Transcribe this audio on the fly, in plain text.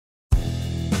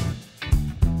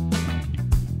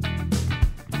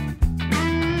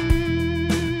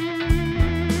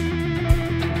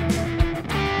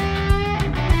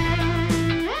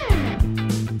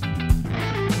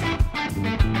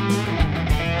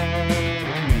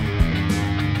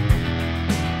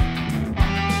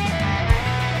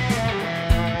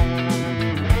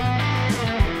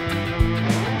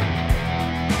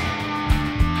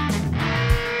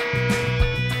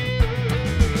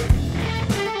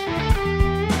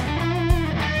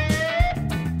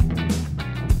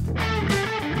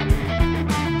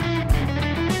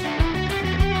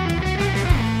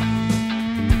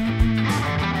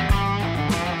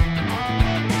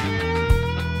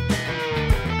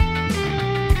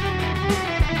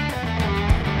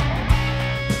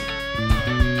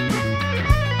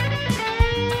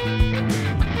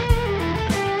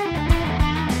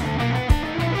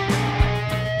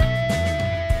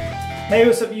Hey,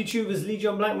 what's up YouTubers, Lee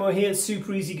John Blackmore here at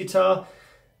Super Easy Guitar.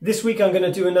 This week I'm going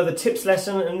to do another tips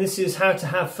lesson, and this is how to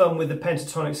have fun with the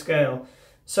pentatonic scale.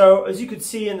 So as you could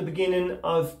see in the beginning,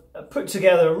 I've put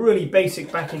together a really basic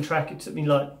backing track. It took me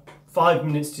like 5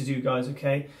 minutes to do, guys,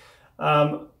 okay?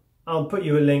 I'll put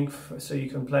you a link so you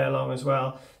can play along as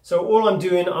well. So all I'm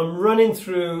doing, I'm running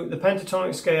through the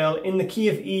pentatonic scale in the key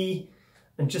of E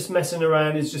and just messing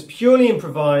around. It's just purely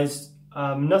improvised,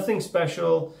 nothing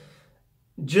special,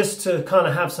 just to kind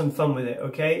of have some fun with it,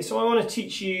 okay? So I want to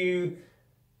teach you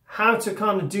how to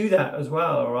kind of do that as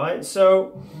well, all right?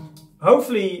 So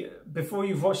hopefully before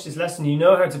you've watched this lesson, you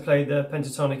know how to play the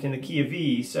pentatonic in the key of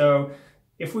E. So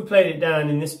if we played it down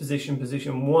in this position,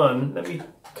 position 1, let me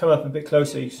come up a bit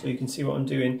closer so you can see what I'm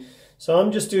doing. So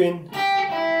I'm just doing...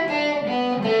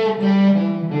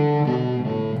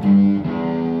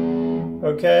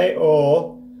 okay,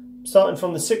 or starting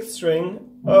from the 6th string,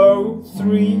 O,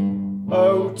 3,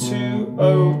 O, 2,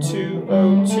 O, 2,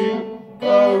 O, 2,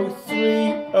 O,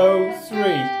 3, O,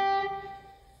 3.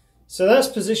 So that's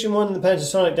position 1 in the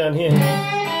pentatonic down here.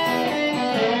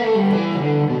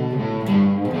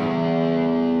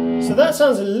 So that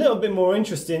sounds a little bit more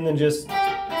interesting than just...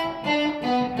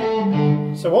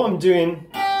 So what I'm doing...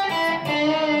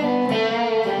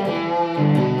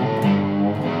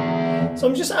 So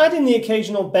I'm just adding the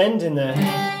occasional bend in there.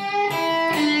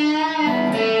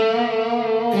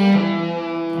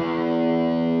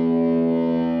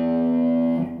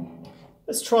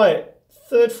 Let's try it.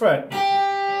 3rd fret.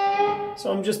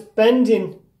 So I'm just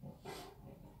bending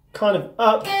kind of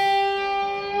up.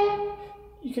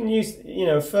 You can use, you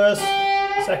know, 1st,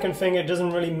 2nd finger, it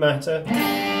doesn't really matter.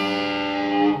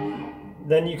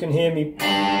 Then you can hear me.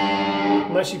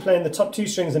 I'm actually playing the top 2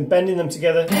 strings and bending them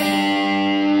together.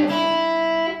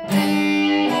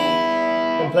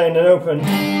 And playing an open.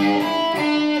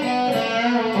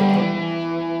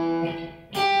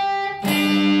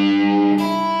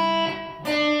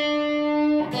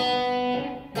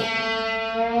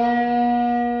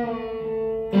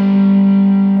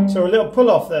 So a little pull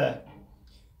off there.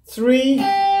 3,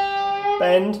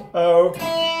 bend, O,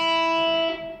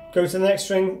 go to the next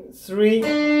string, 3,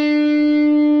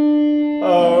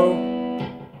 O.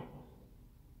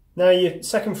 Now your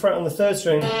 2nd fret on the 3rd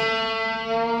string.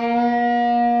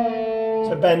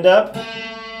 So bend up,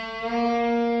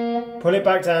 pull it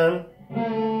back down,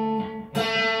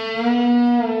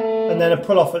 and then a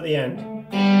pull off at the end.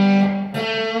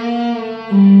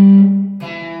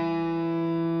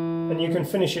 And you can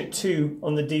finish it 2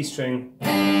 on the D string.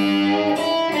 And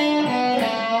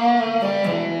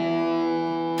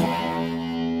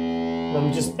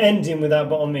I'm just ending with that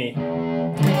bottom E.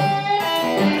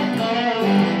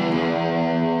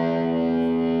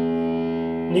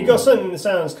 And you've got something that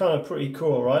sounds kind of pretty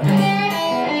cool, right?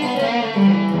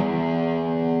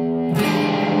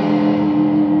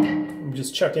 I'm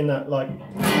just chucking that like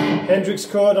Hendrix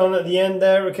chord on at the end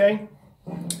there, okay?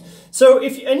 So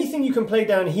if anything you can play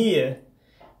down here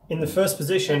in the 1st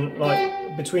position,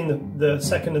 like between the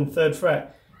 2nd and 3rd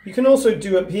fret, you can also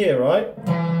do up here, right?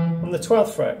 On the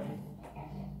 12th fret.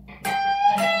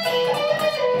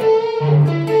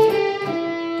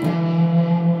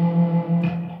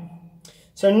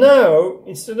 So now,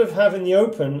 instead of having the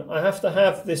open, I have to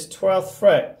have this 12th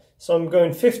fret. So I'm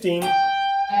going 15,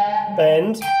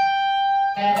 bend.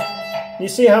 You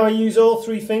see how I use all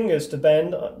 3 fingers to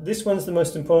bend? This one's the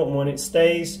most important one. It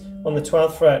stays on the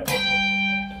 12th fret.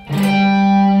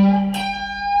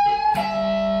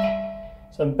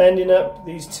 So I'm bending up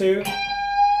these 2.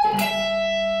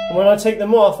 And when I take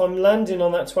them off, I'm landing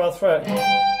on that 12th fret.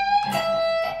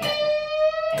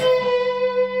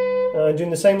 And I'm doing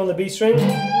the same on the B string.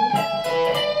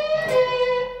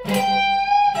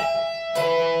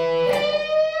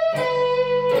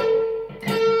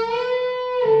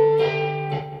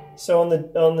 So on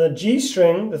the G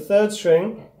string, the 3rd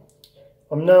string,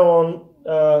 I'm now on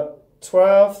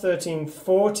 12, 13,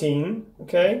 14,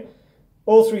 okay?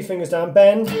 All 3 fingers down,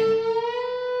 bend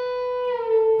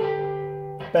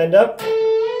up,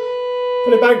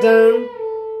 put it back down,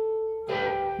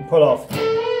 and pull off.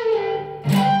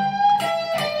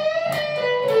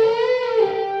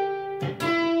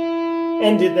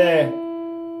 End it there,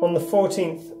 on the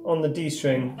 14th on the D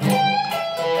string.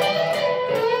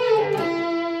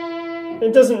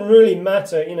 It doesn't really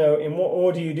matter, you know, in what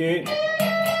order you do it.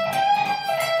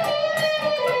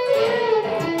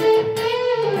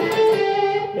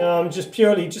 You know, I'm just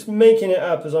purely making it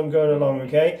up as I'm going along,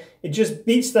 okay? It just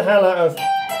beats the hell out of...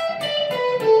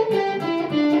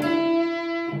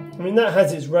 I mean, that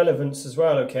has its relevance as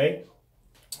well, okay?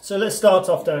 So let's start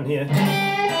off down here.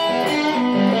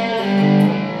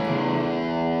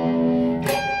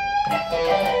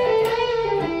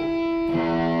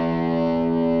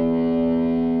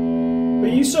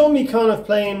 you saw me kind of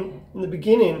playing in the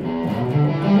beginning,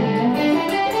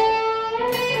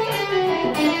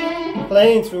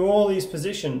 playing through all these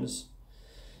positions.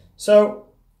 So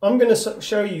I'm going to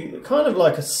show you kind of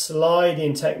like a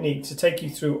sliding technique to take you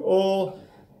through all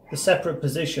the separate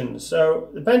positions. So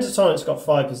the pentatonic's got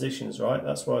 5 positions, right?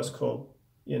 That's why it's called,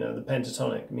 you know, the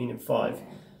pentatonic, meaning 5.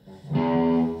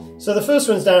 So the first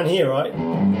one's down here, right?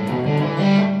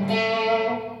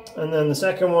 And then the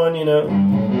second one, you know,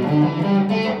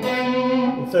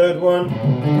 the third one,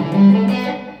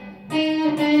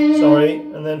 sorry,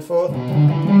 and then fourth,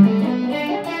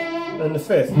 and the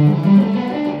fifth.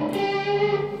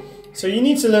 So you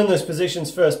need to learn those positions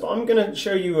first, but I'm going to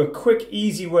show you a quick,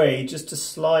 easy way just to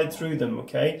slide through them,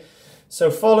 okay?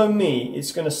 So follow me.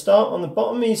 It's going to start on the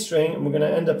bottom E string, and we're going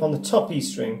to end up on the top E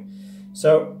string.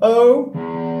 So O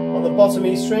on the bottom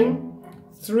E string,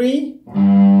 3,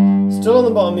 still on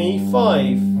the bottom E,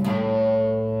 5.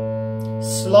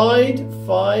 Slide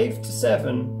 5 to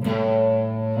 7.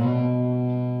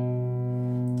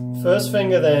 First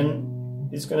finger then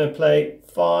is going to play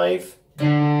 5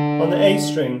 on the A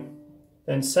string,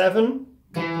 then 7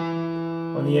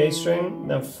 on the A string,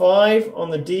 then 5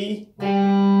 on the D,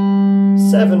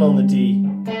 7 on the D.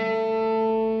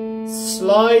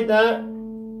 Slide that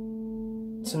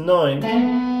to 9.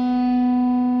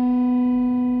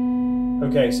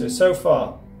 Okay, so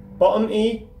far, bottom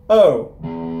E, O,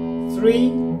 3,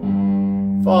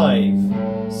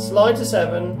 5, slide to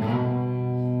 7,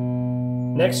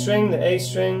 next string, the A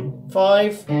string,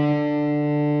 5,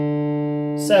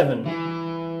 7,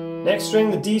 next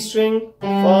string, the D string,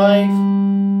 5,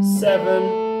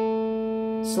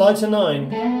 7, slide to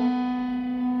 9,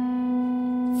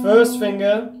 first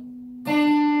finger,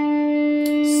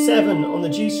 7 on the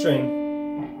G string,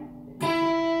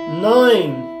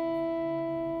 9,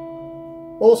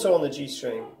 also on the G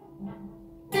string.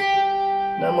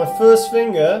 Now my first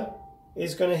finger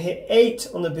is going to hit 8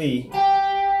 on the B.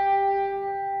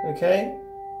 Okay,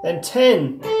 then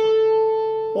 10,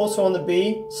 also on the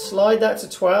B, slide that to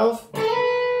 12.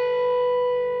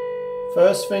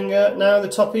 First finger, now the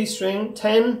top E string,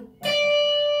 10,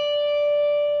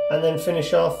 and then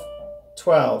finish off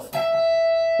 12,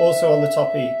 also on the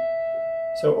top E.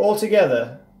 So all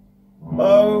together,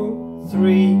 O,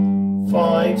 3,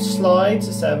 5, slide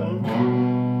to 7,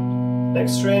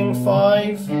 next string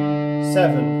 5,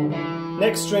 7,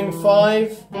 next string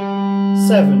 5,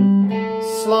 7,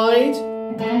 slide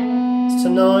to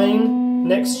 9,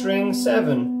 next string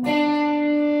 7,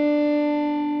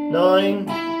 9,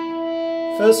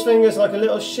 first finger is like a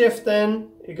little shift, then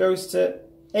it goes to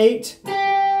 8,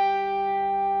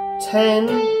 10,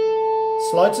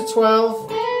 slide to 12,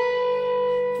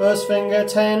 first finger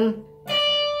 10,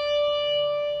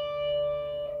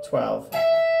 12.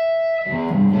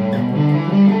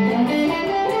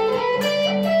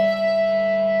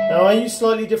 Now I use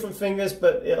slightly different fingers,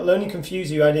 but it'll only confuse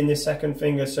you adding this second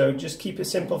finger, so just keep it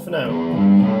simple for now.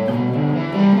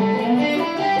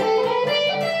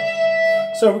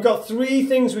 So we've got 3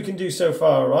 things we can do so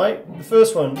far, right? The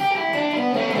first one,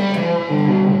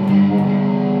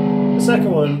 the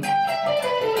second one,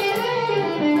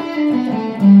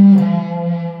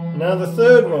 now the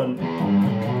third one.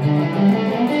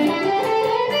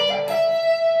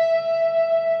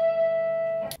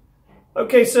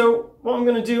 Okay, so what I'm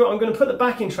going to do, I'm going to put the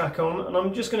backing track on, and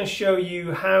I'm just going to show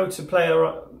you how to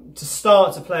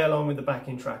start to play along with the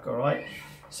backing track, alright?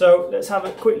 So let's have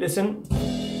a quick listen.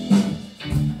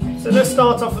 So let's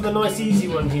start off with a nice easy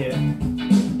one here.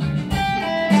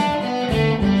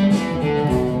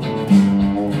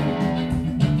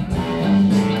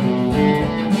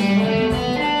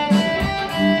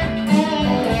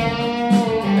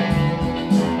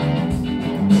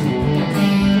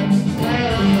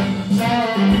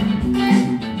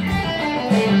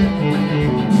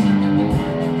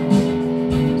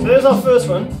 There's our first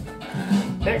one.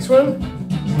 Next one.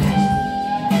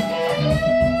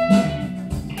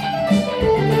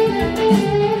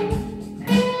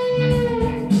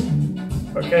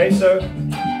 Okay, so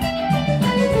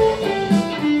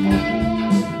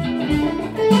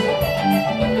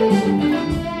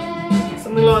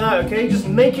something like that, okay? Just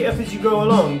make it up as you go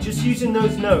along, just using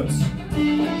those notes.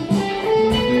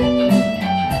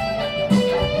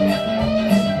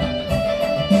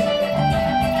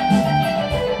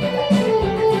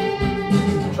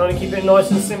 Trying to keep it nice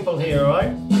and simple here,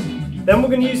 alright? Then we're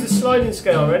going to use the sliding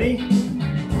scale, ready?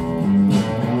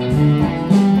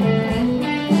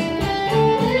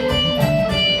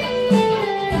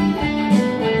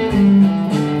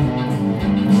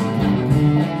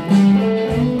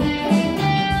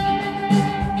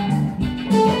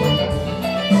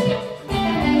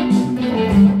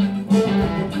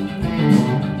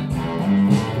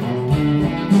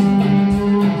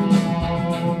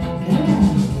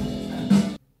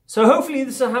 hopefully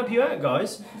this will help you out,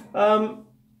 guys.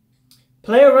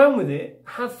 Play around with it,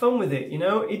 have fun with it, you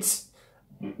know.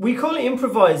 We call it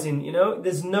improvising, you know.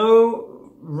 There's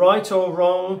no right or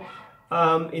wrong.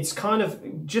 It's kind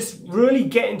of just really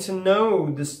getting to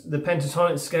know the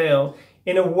pentatonic scale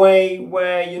in a way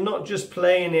where you're not just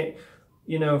playing it,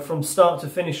 you know, from start to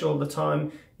finish all the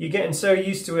time. You're getting so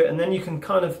used to it, and then you can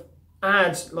kind of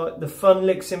add like the fun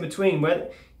licks in between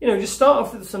where, you know, just start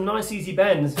off with some nice easy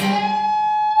bends.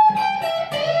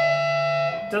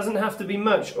 Doesn't have to be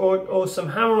much, or some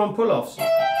hammer-on pull-offs.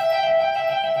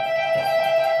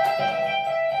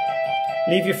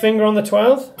 Leave your finger on the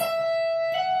 12th,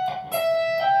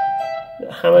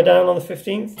 hammer down on the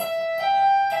 15th,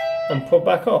 and pull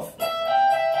back off.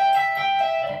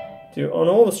 Do it on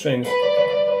all the strings.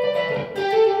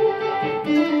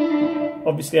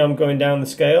 Obviously I'm going down the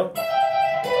scale.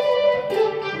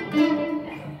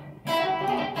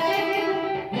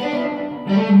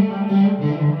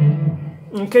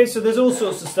 Okay, so there's all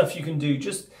sorts of stuff you can do.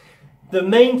 Just the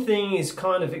main thing is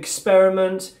kind of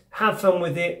experiment, have fun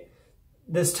with it.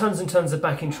 There's tons and tons of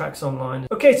backing tracks online.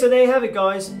 Okay, so there you have it,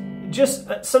 guys.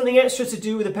 Just something extra to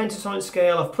do with the pentatonic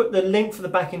scale. I've put the link for the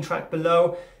backing track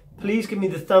below. Please give me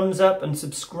the thumbs up and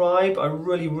subscribe. I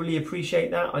really, really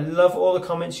appreciate that. I love all the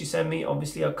comments you send me.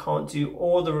 Obviously, I can't do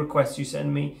all the requests you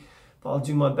send me, but I'll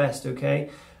do my best, okay?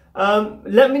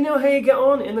 Let me know how you get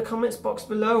on in the comments box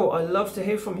below. I love to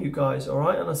hear from you guys, all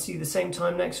right? And I'll see you the same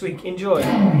time next week. Enjoy.